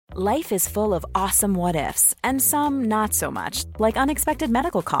Life is full of awesome what-ifs, and some not so much, like unexpected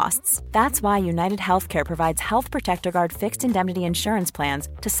medical costs. That's why United Healthcare provides Health Protector Guard fixed indemnity insurance plans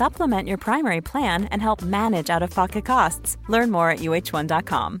to supplement your primary plan and help manage out-of-pocket costs. Learn more at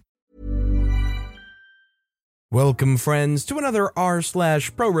uh1.com. Welcome, friends, to another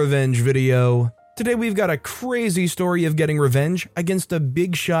rSlash ProRevenge video. Today we've got a crazy story of getting revenge against a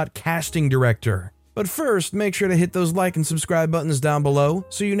big shot casting director. But first, make sure to hit those like and subscribe buttons down below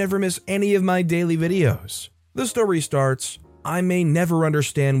so you never miss any of my daily videos. The story starts, I may never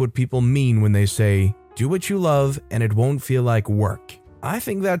understand what people mean when they say, do what you love and it won't feel like work. I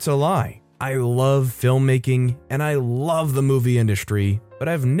think that's a lie. I love filmmaking and I love the movie industry, but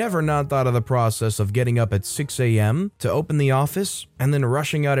I've never not thought of the process of getting up at 6 a.m. to open the office and then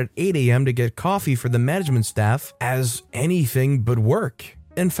rushing out at 8 a.m. to get coffee for the management staff as anything but work.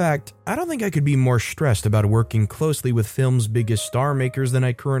 In fact, I don't think I could be more stressed about working closely with film's biggest star makers than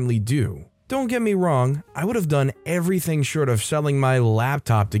I currently do. Don't get me wrong, I would have done everything short of selling my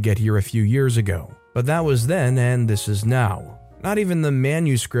laptop to get here a few years ago, but that was then and this is now. Not even the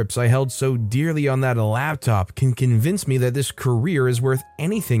manuscripts I held so dearly on that laptop can convince me that this career is worth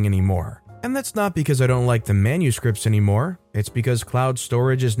anything anymore. And that's not because I don't like the manuscripts anymore, it's because cloud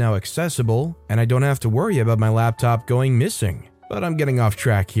storage is now accessible and I don't have to worry about my laptop going missing. But I'm getting off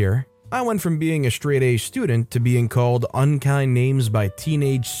track here. I went from being a straight A student to being called unkind names by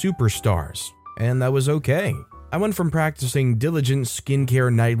teenage superstars, and that was okay. I went from practicing diligent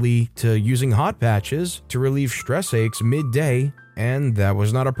skincare nightly to using hot patches to relieve stress aches midday, and that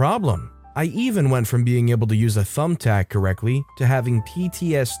was not a problem. I even went from being able to use a thumbtack correctly to having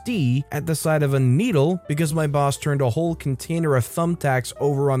PTSD at the sight of a needle because my boss turned a whole container of thumbtacks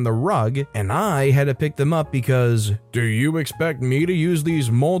over on the rug and I had to pick them up because, do you expect me to use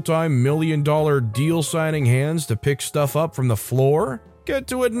these multi-million-dollar deal signing hands to pick stuff up from the floor? Get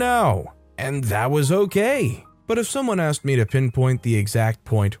to it now. And that was okay. But if someone asked me to pinpoint the exact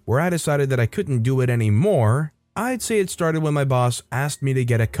point where I decided that I couldn't do it anymore, I'd say it started when my boss asked me to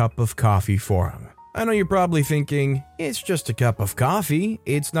get a cup of coffee for him. I know you're probably thinking, it's just a cup of coffee,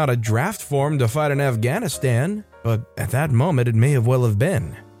 it's not a draft form to fight in Afghanistan, but at that moment it may well have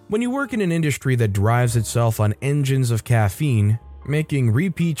been. When you work in an industry that drives itself on engines of caffeine, making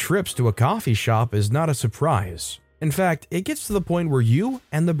repeat trips to a coffee shop is not a surprise. In fact, it gets to the point where you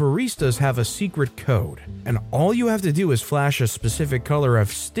and the baristas have a secret code, and all you have to do is flash a specific color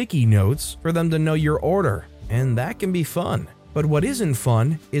of sticky notes for them to know your order. And that can be fun. But what isn't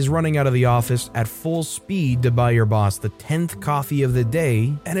fun is running out of the office at full speed to buy your boss the 10th coffee of the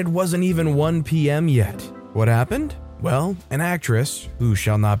day, and it wasn't even 1 p.m. yet. What happened? Well, an actress, who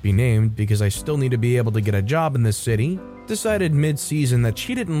shall not be named because I still need to be able to get a job in this city, decided mid-season that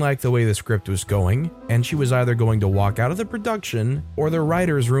she didn't like the way the script was going, and she was either going to walk out of the production or the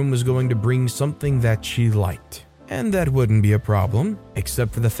writer's room was going to bring something that she liked. And that wouldn't be a problem,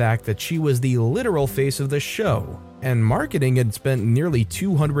 except for the fact that she was the literal face of the show, and marketing had spent nearly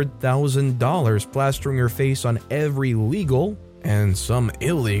 $200,000 plastering her face on every legal, and some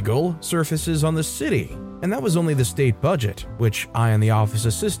illegal, surfaces on the city. And that was only the state budget, which I and the office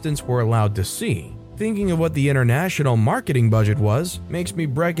assistants were allowed to see. Thinking of what the international marketing budget was makes me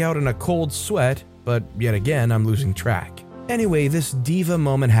break out in a cold sweat, but yet again I'm losing track. Anyway, this diva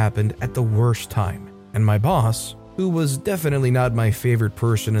moment happened at the worst time, and my boss, who was definitely not my favorite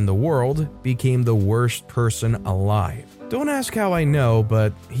person in the world, became the worst person alive. Don't ask how I know,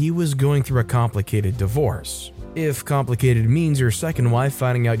 but he was going through a complicated divorce. If complicated means your second wife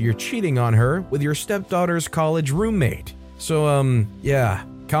finding out you're cheating on her with your stepdaughter's college roommate. So, yeah,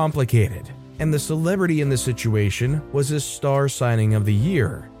 complicated. And the celebrity in the situation was his star signing of the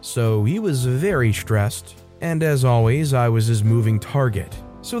year, so he was very stressed. And as always, I was his moving target.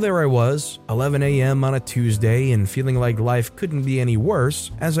 So there I was, 11 a.m. on a Tuesday and feeling like life couldn't be any worse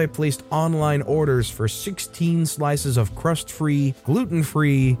as I placed online orders for 16 slices of crust-free,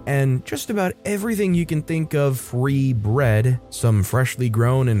 gluten-free, and just about everything you can think of free bread, some freshly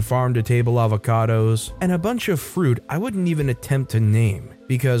grown and farm-to-table avocados, and a bunch of fruit I wouldn't even attempt to name,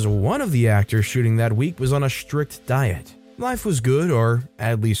 because one of the actors shooting that week was on a strict diet. Life was good, or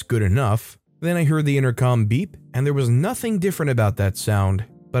at least good enough. Then I heard the intercom beep, and there was nothing different about that sound,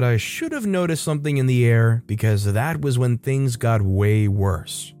 but I should have noticed something in the air because that was when things got way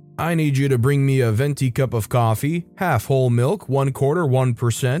worse. I need you to bring me a venti cup of coffee, half whole milk, 1/4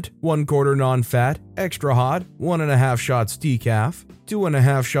 1%, 1/4 non-fat, extra hot, 1.5 shots decaf,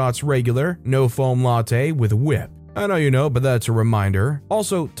 2.5 shots regular, no foam latte with whip. I know you know, but that's a reminder.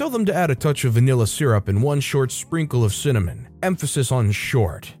 Also, tell them to add a touch of vanilla syrup and 1 short sprinkle of cinnamon. Emphasis on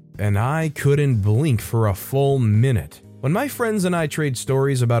short. And I couldn't blink for a full minute. When my friends and I trade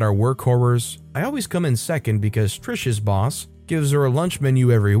stories about our work horrors, I always come in second because Trish's boss gives her a lunch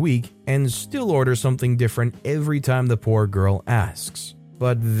menu every week and still orders something different every time the poor girl asks.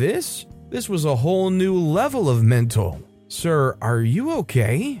 But this was a whole new level of mental. Sir, are you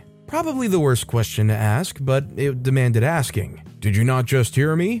okay? Probably the worst question to ask, but it demanded asking. Did you not just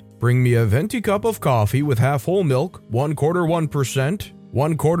hear me? Bring me a venti cup of coffee with half whole milk, 1/4 1%,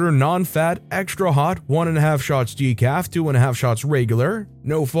 1/4 non-fat, extra hot, 1.5 shots decaf, 2.5 shots regular,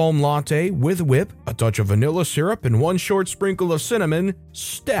 no foam latte with whip, a touch of vanilla syrup, and 1 short sprinkle of cinnamon,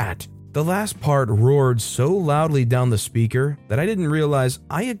 stat. The last part roared so loudly down the speaker that I didn't realize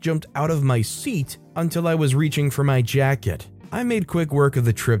I had jumped out of my seat until I was reaching for my jacket. I made quick work of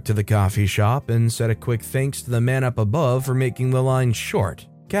the trip to the coffee shop and said a quick thanks to the man up above for making the line short.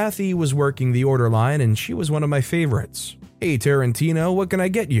 Kathy was working the order line and she was one of my favorites. Hey Tarantino, what can I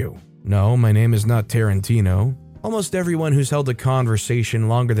get you? No, my name is not Tarantino. Almost everyone who's held a conversation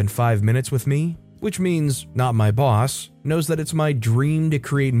longer than 5 minutes with me, which means not my boss, knows that it's my dream to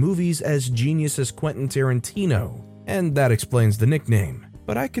create movies as genius as Quentin Tarantino, and that explains the nickname.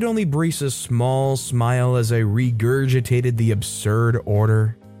 But I could only brace a small smile as I regurgitated the absurd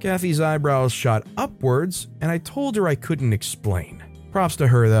order. Kathy's eyebrows shot upwards, and I told her I couldn't explain. Props to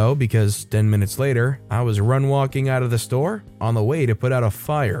her though, because 10 minutes later, I was run-walking out of the store on the way to put out a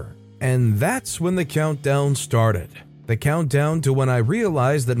fire. And that's when the countdown started. The countdown to when I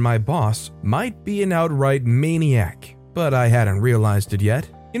realized that my boss might be an outright maniac. But I hadn't realized it yet.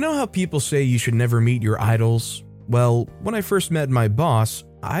 You know how people say you should never meet your idols? Well, when I first met my boss,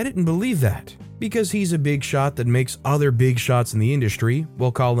 I didn't believe that. Because he's a big shot that makes other big shots in the industry,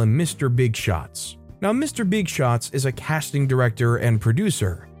 we'll call him Mr. Big Shots. Now, Mr. Big Shots is a casting director and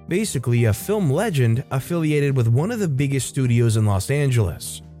producer, basically a film legend affiliated with one of the biggest studios in Los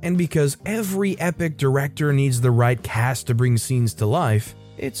Angeles. And because every epic director needs the right cast to bring scenes to life,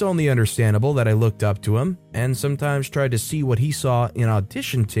 it's only understandable that I looked up to him and sometimes tried to see what he saw in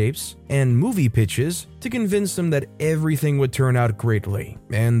audition tapes and movie pitches to convince him that everything would turn out greatly.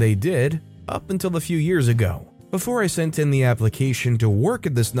 And they did, up until a few years ago. Before I sent in the application to work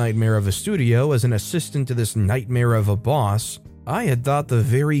at this nightmare of a studio as an assistant to this nightmare of a boss, I had thought the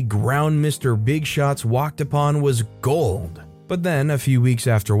very ground Mr. Big Shots walked upon was gold. But then, a few weeks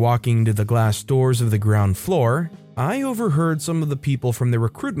after walking to the glass doors of the ground floor, I overheard some of the people from the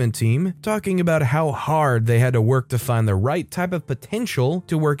recruitment team talking about how hard they had to work to find the right type of potential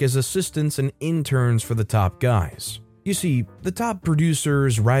to work as assistants and interns for the top guys. You see, the top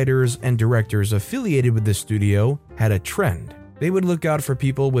producers, writers, and directors affiliated with the studio had a trend. They would look out for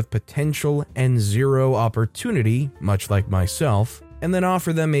people with potential and zero opportunity, much like myself, and then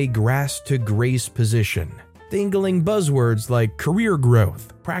offer them a grass-to-grace position, dangling buzzwords like career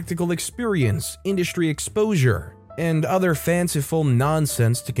growth, practical experience, industry exposure, and other fanciful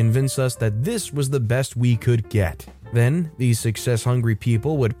nonsense to convince us that this was the best we could get. Then, these success-hungry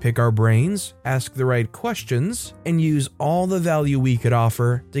people would pick our brains, ask the right questions, and use all the value we could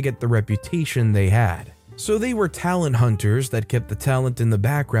offer to get the reputation they had. So they were talent hunters that kept the talent in the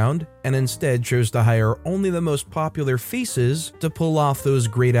background and instead chose to hire only the most popular faces to pull off those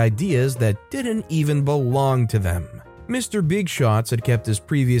great ideas that didn't even belong to them. Mr. Big Shots had kept his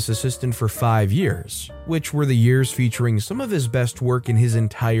previous assistant for 5 years, which were the years featuring some of his best work in his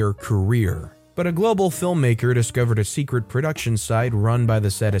entire career. But a global filmmaker discovered a secret production site run by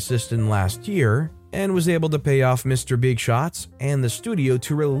the said assistant last year and was able to pay off Mr. Big Shots and the studio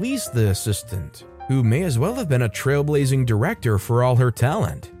to release the assistant, who may as well have been a trailblazing director for all her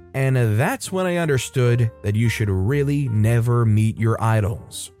talent. And that's when I understood that you should really never meet your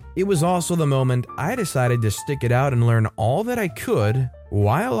idols. It was also the moment I decided to stick it out and learn all that I could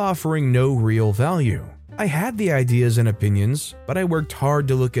while offering no real value. I had the ideas and opinions, but I worked hard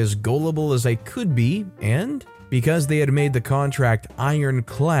to look as gullible as I could be, and because they had made the contract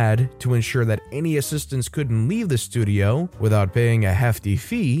ironclad to ensure that any assistants couldn't leave the studio without paying a hefty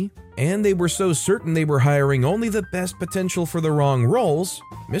fee, and they were so certain they were hiring only the best potential for the wrong roles,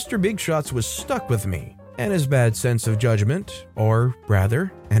 Mr. Big Shots was stuck with me, and his bad sense of judgment, or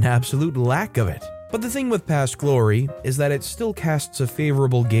rather, an absolute lack of it. But the thing with Past Glory is that it still casts a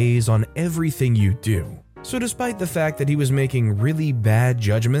favorable gaze on everything you do. So despite the fact that he was making really bad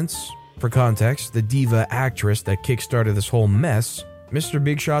judgments, for context, the diva actress that kickstarted this whole mess, Mr.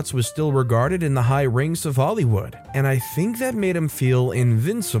 Big Shots was still regarded in the high ranks of Hollywood, and I think that made him feel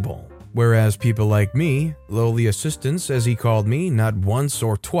invincible. Whereas people like me, lowly assistants as he called me not once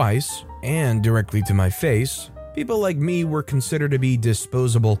or twice, and directly to my face, people like me were considered to be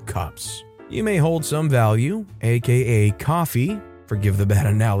disposable cups. You may hold some value, aka coffee, forgive the bad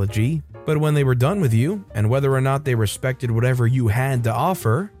analogy, But when they were done with you, and whether or not they respected whatever you had to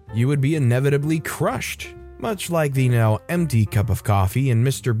offer, you would be inevitably crushed, much like the now empty cup of coffee in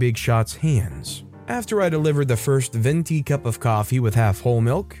Mr. Big Shot's hands. After I delivered the first venti cup of coffee with half whole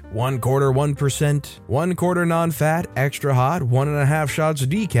milk, 1/4 1%, 1/4 non-fat, extra hot, 1.5 shots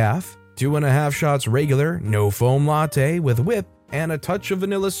decaf, 2.5 shots regular, no foam latte with whip, and a touch of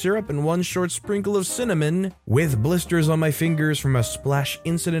vanilla syrup and 1 short sprinkle of cinnamon, with blisters on my fingers from a splash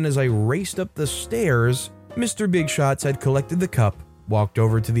incident as I raced up the stairs, Mr. Big Shots had collected the cup, walked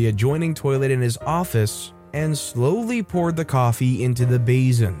over to the adjoining toilet in his office, and slowly poured the coffee into the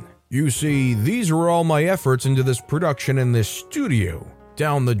basin. "You see, these were all my efforts into this production in this studio.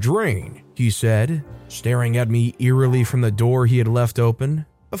 Down the drain," he said, staring at me eerily from the door he had left open.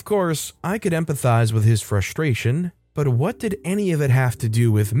 Of course, I could empathize with his frustration, but what did any of it have to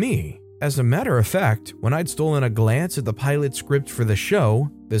do with me? As a matter of fact, when I'd stolen a glance at the pilot script for the show,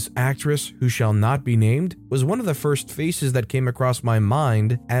 this actress, who shall not be named, was one of the first faces that came across my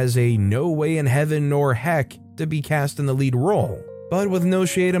mind as a no way in heaven nor heck to be cast in the lead role. But with no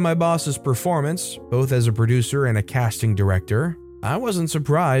shade on my boss's performance, both as a producer and a casting director, I wasn't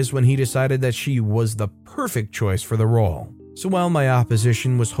surprised when he decided that she was the perfect choice for the role. So while my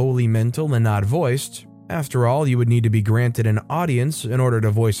opposition was wholly mental and not voiced, after all, you would need to be granted an audience in order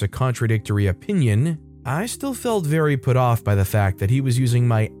to voice a contradictory opinion, I still felt very put off by the fact that he was using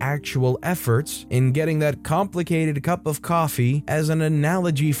my actual efforts in getting that complicated cup of coffee as an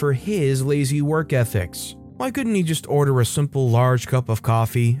analogy for his lazy work ethics. Why couldn't he just order a simple large cup of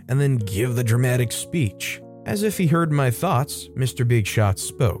coffee and then give the dramatic speech? As if he heard my thoughts, Mr. Big Shot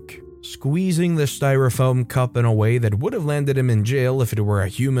spoke, squeezing the styrofoam cup in a way that would have landed him in jail if it were a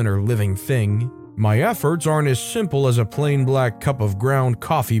human or living thing. "My efforts aren't as simple as a plain black cup of ground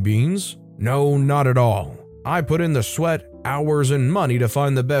coffee beans. No, not at all. I put in the sweat, hours, and money to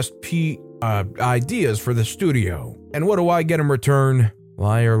find the best ideas for the studio. And what do I get in return?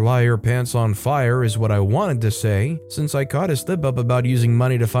 Liar, liar, pants on fire is what I wanted to say, since I caught a slip-up about using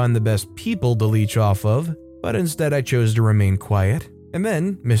money to find the best people to leech off of, but instead I chose to remain quiet. And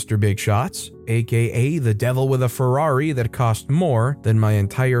then Mr. Big Shots, aka the devil with a Ferrari that cost more than my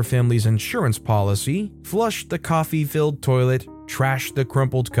entire family's insurance policy, flushed the coffee-filled toilet, trashed the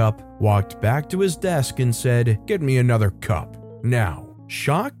crumpled cup, walked back to his desk and said, "Get me another cup. Now."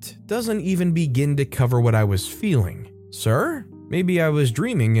 Shocked doesn't even begin to cover what I was feeling. "Sir? Maybe I was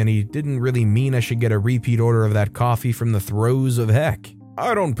dreaming and he didn't really mean I should get a repeat order of that coffee from the throes of heck.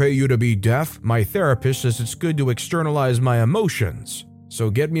 I don't pay you to be deaf. My therapist says it's good to externalize my emotions. So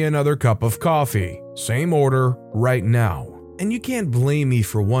get me another cup of coffee. Same order, right now." And you can't blame me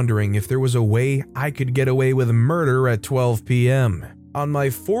for wondering if there was a way I could get away with murder at 12 p.m. On my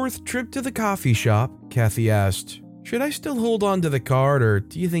 4th trip to the coffee shop, Kathy asked, "Should I still hold on to the card or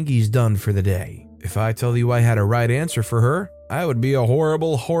do you think he's done for the day?" If I tell you I had a right answer for her, I would be a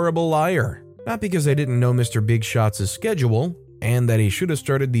horrible, horrible liar. Not because I didn't know Mr. Big Shots' schedule, and that he should have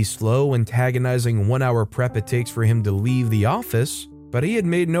started the slow, antagonizing 1-hour prep it takes for him to leave the office, but he had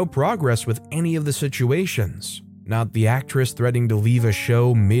made no progress with any of the situations. Not the actress threatening to leave a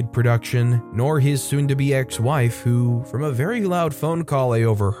show mid-production, nor his soon-to-be ex-wife who, from a very loud phone call I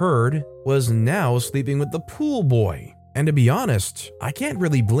overheard, was now sleeping with the pool boy. And to be honest, I can't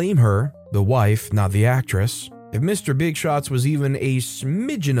really blame her, the wife, not the actress. If Mr. Big Shots was even a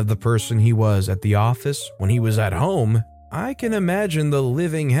smidgen of the person he was at the office when he was at home, I can imagine the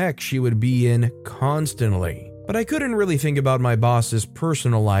living heck she would be in constantly. But I couldn't really think about my boss's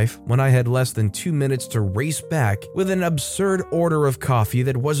personal life when I had less than 2 minutes to race back with an absurd order of coffee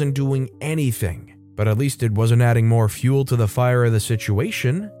that wasn't doing anything. But at least it wasn't adding more fuel to the fire of the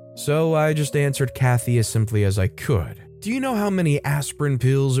situation. So I just answered Kathy as simply as I could. "Do you know how many aspirin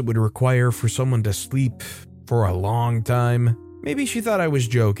pills it would require for someone to sleep for a long time?" Maybe she thought I was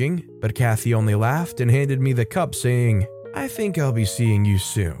joking, but Kathy only laughed and handed me the cup saying, "I think I'll be seeing you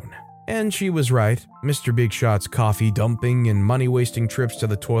soon." And she was right. Mr. Big Shot's coffee dumping and money-wasting trips to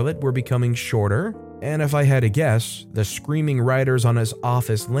the toilet were becoming shorter, and if I had to guess, the screaming writers on his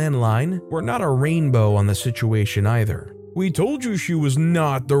office landline were not a rainbow on the situation either. "We told you she was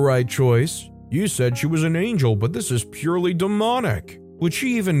not the right choice. You said she was an angel, but this is purely demonic. Would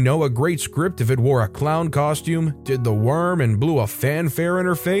she even know a great script if it wore a clown costume, did the worm, and blew a fanfare in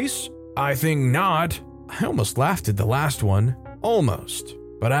her face? I think not." I almost laughed at the last one. Almost.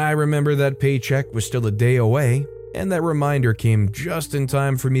 But I remember that paycheck was still a day away, and that reminder came just in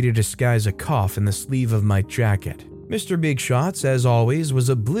time for me to disguise a cough in the sleeve of my jacket. Mr. Big Shots, as always, was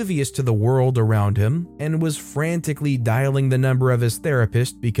oblivious to the world around him and was frantically dialing the number of his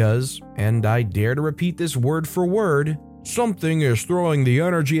therapist because, and I dare to repeat this word for word, Something is throwing the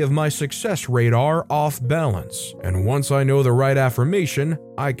energy of my success radar off balance, and once I know the right affirmation,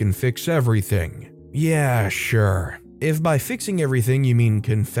 I can fix everything. Yeah, sure. If by fixing everything you mean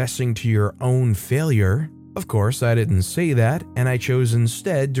confessing to your own failure. Of course, I didn't say that, and I chose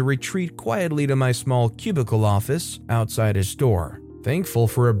instead to retreat quietly to my small cubicle office outside his door, thankful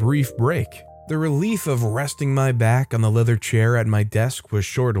for a brief break. The relief of resting my back on the leather chair at my desk was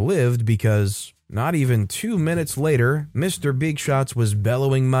short-lived because, not even 2 minutes later, Mr. Big Shots was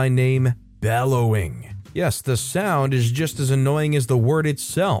bellowing my name. Bellowing. Yes, the sound is just as annoying as the word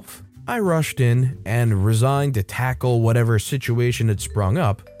itself. I rushed in and resigned to tackle whatever situation had sprung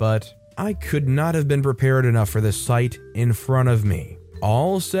up, but I could not have been prepared enough for the sight in front of me.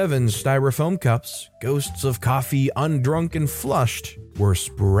 All 7 styrofoam cups, ghosts of coffee undrunk and flushed, were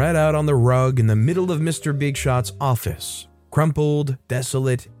spread out on the rug in the middle of Mr. Big Shot's office. Crumpled,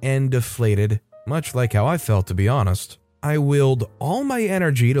 desolate, and deflated, much like how I felt, to be honest. I willed all my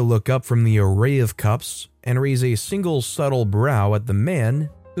energy to look up from the array of cups and raise a single subtle brow at the man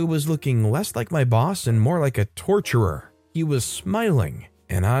who was looking less like my boss and more like a torturer. He was smiling,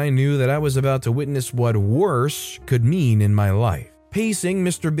 and I knew that I was about to witness what worse could mean in my life. Pacing,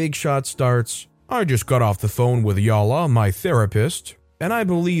 Mr. Big Shot starts, "I just got off the phone with Yala, my therapist, and I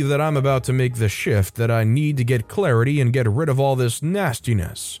believe that I'm about to make the shift that I need to get clarity and get rid of all this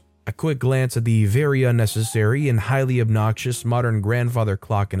nastiness." A quick glance at the very unnecessary and highly obnoxious modern grandfather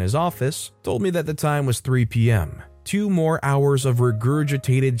clock in his office told me that the time was 3 p.m. 2 more hours of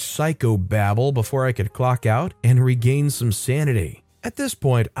regurgitated psychobabble before I could clock out and regain some sanity. At this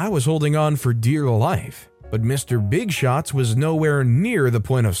point, I was holding on for dear life, but Mr. Big Shots was nowhere near the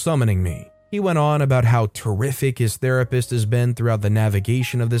point of summoning me. He went on about how terrific his therapist has been throughout the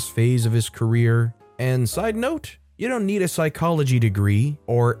navigation of this phase of his career. And side note, you don't need a psychology degree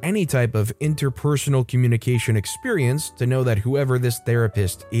or any type of interpersonal communication experience to know that whoever this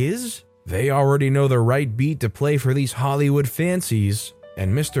therapist is, they already know the right beat to play for these Hollywood fancies.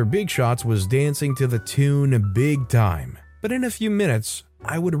 And Mr. Big Shots was dancing to the tune big time. But in a few minutes,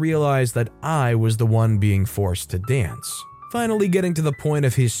 I would realize that I was the one being forced to dance. Finally getting to the point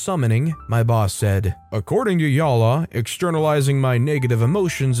of his summoning, my boss said, "According to Yala, externalizing my negative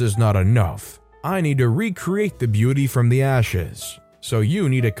emotions is not enough. I need to recreate the beauty from the ashes. So you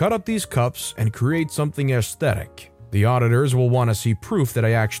need to cut up these cups and create something aesthetic. The auditors will want to see proof that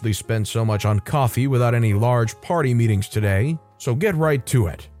I actually spent so much on coffee without any large party meetings today, so get right to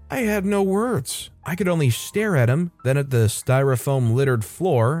it." I had no words. I could only stare at him, then at the styrofoam-littered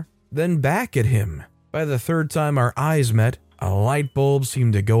floor, then back at him. By the 3rd time our eyes met, a light bulb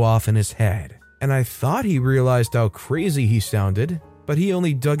seemed to go off in his head, and I thought he realized how crazy he sounded, but he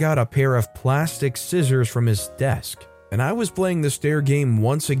only dug out a pair of plastic scissors from his desk, and I was playing the stare game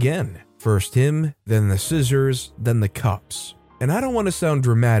once again. First him, then the scissors, then the cups. And I don't want to sound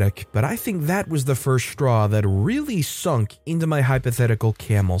dramatic, but I think that was the first straw that really sunk into my hypothetical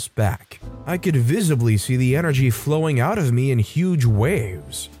camel's back. I could visibly see the energy flowing out of me in huge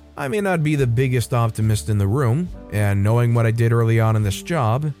waves. I may not be the biggest optimist in the room, and knowing what I did early on in this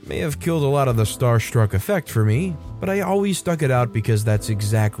job may have killed a lot of the starstruck effect for me, but I always stuck it out because that's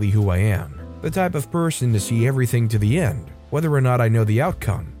exactly who I am. The type of person to see everything to the end, whether or not I know the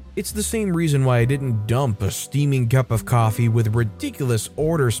outcome. It's the same reason why I didn't dump a steaming cup of coffee with ridiculous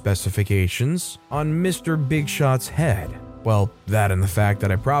order specifications on Mr. Big Shot's head. Well, that and the fact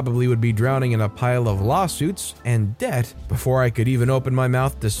that I probably would be drowning in a pile of lawsuits and debt before I could even open my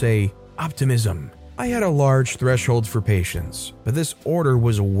mouth to say optimism. I had a large threshold for patience, but this order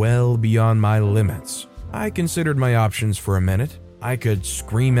was well beyond my limits. I considered my options for a minute. I could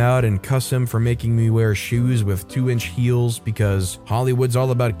scream out and cuss him for making me wear shoes with 2-inch heels because Hollywood's all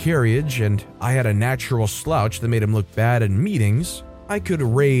about carriage and I had a natural slouch that made him look bad in meetings. I could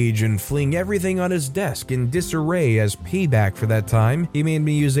rage and fling everything on his desk in disarray as payback for that time he made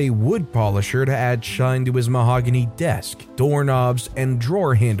me use a wood polisher to add shine to his mahogany desk, doorknobs, and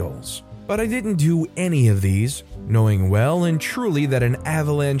drawer handles. But I didn't do any of these, knowing well and truly that an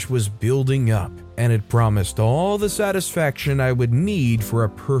avalanche was building up, and it promised all the satisfaction I would need for a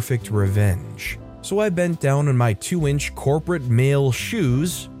perfect revenge. So I bent down on my 2-inch corporate male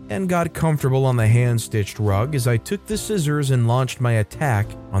shoes and got comfortable on the hand-stitched rug as I took the scissors and launched my attack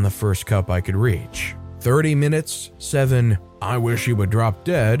on the first cup I could reach. 30 minutes, 7, "I wish he would drop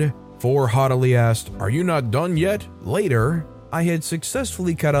dead." 4 haughtily asked, "Are you not done yet?" Later, I had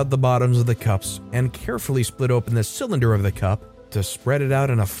successfully cut out the bottoms of the cups and carefully split open the cylinder of the cup to spread it out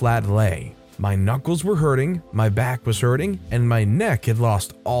in a flat lay. My knuckles were hurting, my back was hurting, and my neck had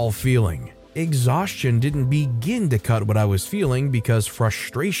lost all feeling. Exhaustion didn't begin to cut what I was feeling because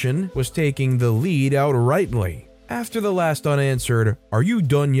frustration was taking the lead outrightly. After the last unanswered, "Are you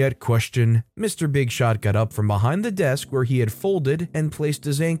done yet?" question, Mr. Big Shot got up from behind the desk where he had folded and placed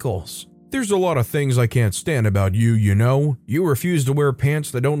his ankles. "There's a lot of things I can't stand about you, you know. You refuse to wear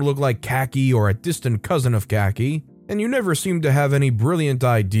pants that don't look like khaki or a distant cousin of khaki, and you never seem to have any brilliant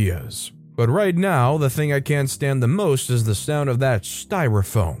ideas. But right now, the thing I can't stand the most is the sound of that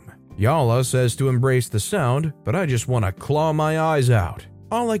styrofoam. Yala says to embrace the sound, but I just want to claw my eyes out."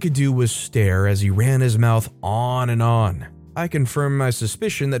 All I could do was stare as he ran his mouth on and on. I confirmed my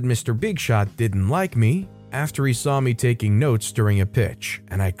suspicion that Mr. Big Shot didn't like me after he saw me taking notes during a pitch,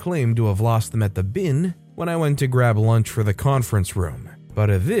 and I claimed to have lost them at the bin when I went to grab lunch for the conference room.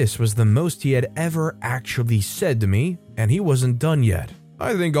 But this was the most he had ever actually said to me, and he wasn't done yet.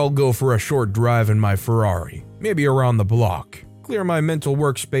 "I think I'll go for a short drive in my Ferrari, maybe around the block, clear my mental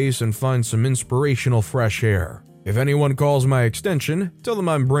workspace and find some inspirational fresh air. If anyone calls my extension, tell them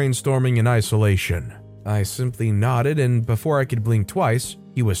I'm brainstorming in isolation." I simply nodded, and before I could blink twice,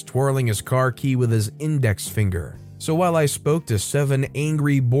 he was twirling his car key with his index finger. So while I spoke to 7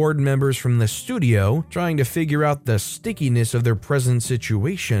 angry board members from the studio, trying to figure out the stickiness of their present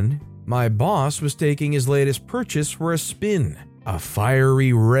situation, my boss was taking his latest purchase for a spin. A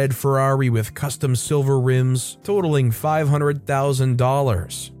fiery red Ferrari with custom silver rims totaling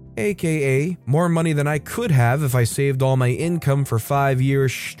 $500,000. AKA more money than I could have if I saved all my income for 5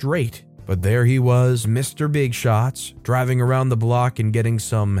 years straight. But there he was, Mr. Big Shots, driving around the block and getting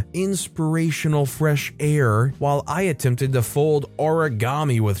some inspirational fresh air while I attempted to fold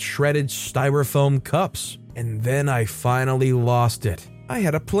origami with shredded styrofoam cups. And then I finally lost it. I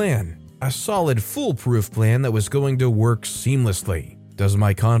had a plan. A solid, foolproof plan that was going to work seamlessly. Does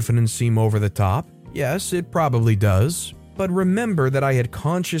my confidence seem over the top? Yes, it probably does. But remember that I had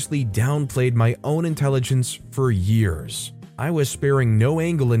consciously downplayed my own intelligence for years. I was sparing no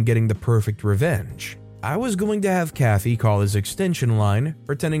angle in getting the perfect revenge. I was going to have Kathy call his extension line,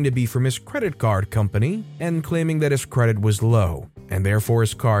 pretending to be from his credit card company, and claiming that his credit was low, and therefore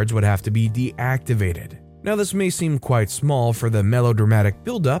his cards would have to be deactivated. Now this may seem quite small for the melodramatic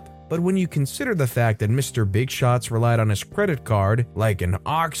buildup, but when you consider the fact that Mr. Big Shots relied on his credit card like an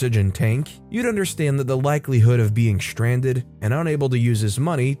oxygen tank, you'd understand that the likelihood of being stranded and unable to use his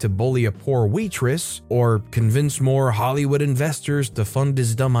money to bully a poor waitress or convince more Hollywood investors to fund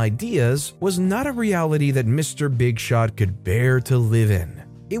his dumb ideas was not a reality that Mr. Big Shot could bear to live in.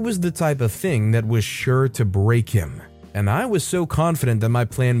 It was the type of thing that was sure to break him. And I was so confident that my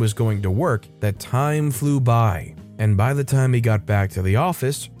plan was going to work that time flew by. And by the time he got back to the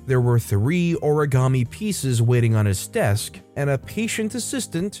office, there were 3 origami pieces waiting on his desk and a patient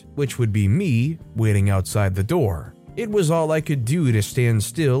assistant, which would be me, waiting outside the door. It was all I could do to stand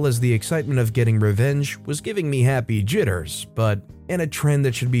still as the excitement of getting revenge was giving me happy jitters, but in a trend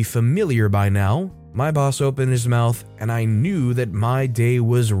that should be familiar by now, my boss opened his mouth and I knew that my day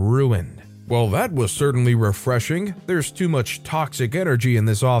was ruined. "Well, that was certainly refreshing. There's too much toxic energy in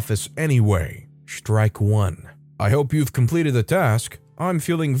this office anyway." Strike 1. "I hope you've completed the task. I'm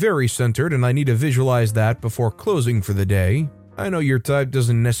feeling very centered and I need to visualize that before closing for the day. I know your type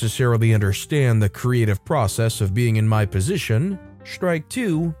doesn't necessarily understand the creative process of being in my position." Strike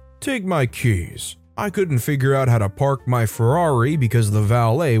 2. "Take my keys. I couldn't figure out how to park my Ferrari because the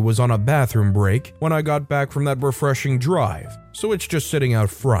valet was on a bathroom break when I got back from that refreshing drive, so it's just sitting out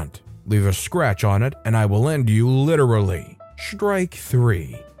front. Leave a scratch on it and I will end you literally." Strike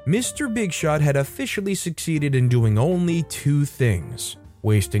 3. Mr. Big Shot had officially succeeded in doing only 2 things: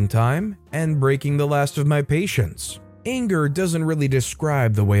 wasting time and breaking the last of my patience. Anger doesn't really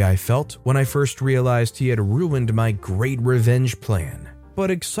describe the way I felt when I first realized he had ruined my great revenge plan.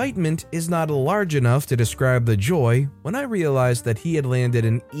 But excitement is not large enough to describe the joy when I realized that he had landed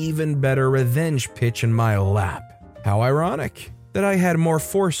an even better revenge pitch in my lap. How ironic that I had more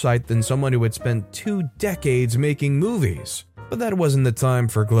foresight than someone who had spent 2 decades making movies. But that wasn't the time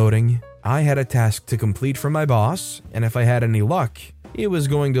for gloating. I had a task to complete for my boss, and if I had any luck, he was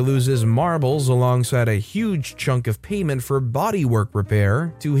going to lose his marbles alongside a huge chunk of payment for bodywork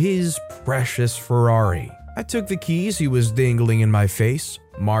repair to his precious Ferrari. I took the keys he was dangling in my face,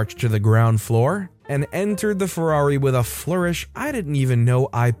 marched to the ground floor, and entered the Ferrari with a flourish I didn't even know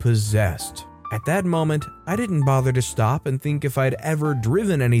I possessed. At that moment, I didn't bother to stop and think if I'd ever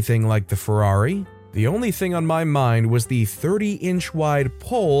driven anything like the Ferrari. The only thing on my mind was the 30-inch wide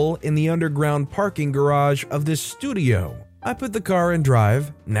pole in the underground parking garage of this studio. I put the car in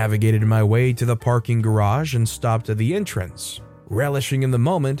drive, navigated my way to the parking garage, and stopped at the entrance, relishing in the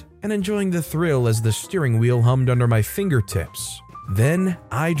moment and enjoying the thrill as the steering wheel hummed under my fingertips. Then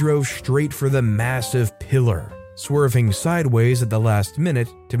I drove straight for the massive pillar, swerving sideways at the last minute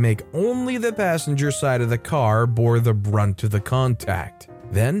to make only the passenger side of the car bore the brunt of the contact.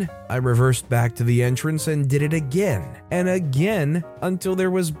 Then I reversed back to the entrance and did it again and again until there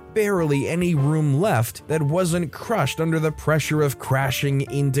was barely any room left that wasn't crushed under the pressure of crashing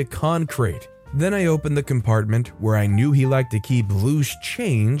into concrete. Then I opened the compartment where I knew he liked to keep loose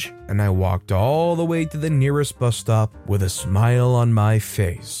change, and I walked all the way to the nearest bus stop with a smile on my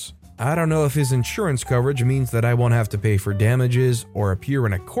face. I don't know if his insurance coverage means that I won't have to pay for damages or appear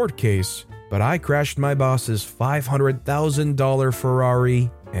in a court case, but I crashed my boss's $500,000 Ferrari,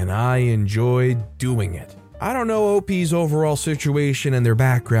 and I enjoyed doing it. I don't know OP's overall situation and their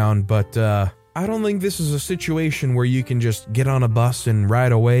background, but I don't think this is a situation where you can just get on a bus and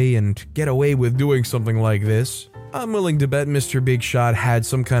ride away and get away with doing something like this. I'm willing to bet Mr. Big Shot had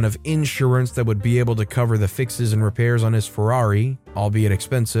some kind of insurance that would be able to cover the fixes and repairs on his Ferrari, albeit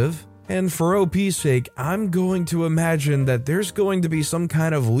expensive. And for OP's sake, I'm going to imagine that there's going to be some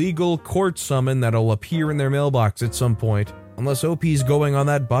kind of legal court summon that'll appear in their mailbox at some point. Unless OP's going on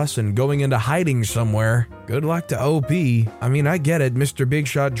that bus and going into hiding somewhere. Good luck to OP. I mean, I get it, Mr. Big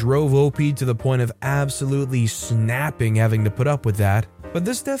Shot drove OP to the point of absolutely snapping having to put up with that. But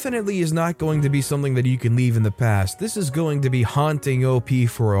this definitely is not going to be something that you can leave in the past. This is going to be haunting OP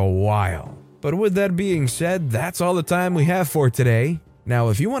for a while. But with that being said, that's all the time we have for today. Now,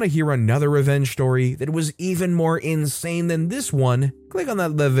 if you want to hear another revenge story that was even more insane than this one, click on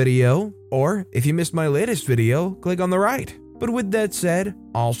that left video. Or, if you missed my latest video, click on the right. But with that said,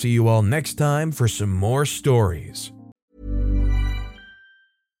 I'll see you all next time for some more stories.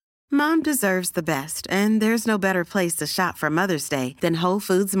 Mom deserves the best, and there's no better place to shop for Mother's Day than Whole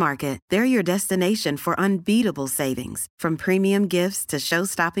Foods Market. They're your destination for unbeatable savings, from premium gifts to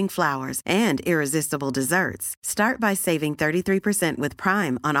show-stopping flowers and irresistible desserts. Start by saving 33% with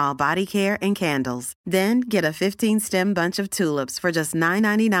Prime on all body care and candles. Then get a 15-stem bunch of tulips for just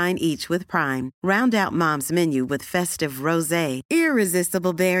 $9.99 each with Prime. Round out Mom's menu with festive rosé,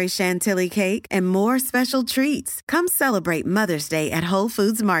 irresistible berry chantilly cake, and more special treats. Come celebrate Mother's Day at Whole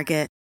Foods Market.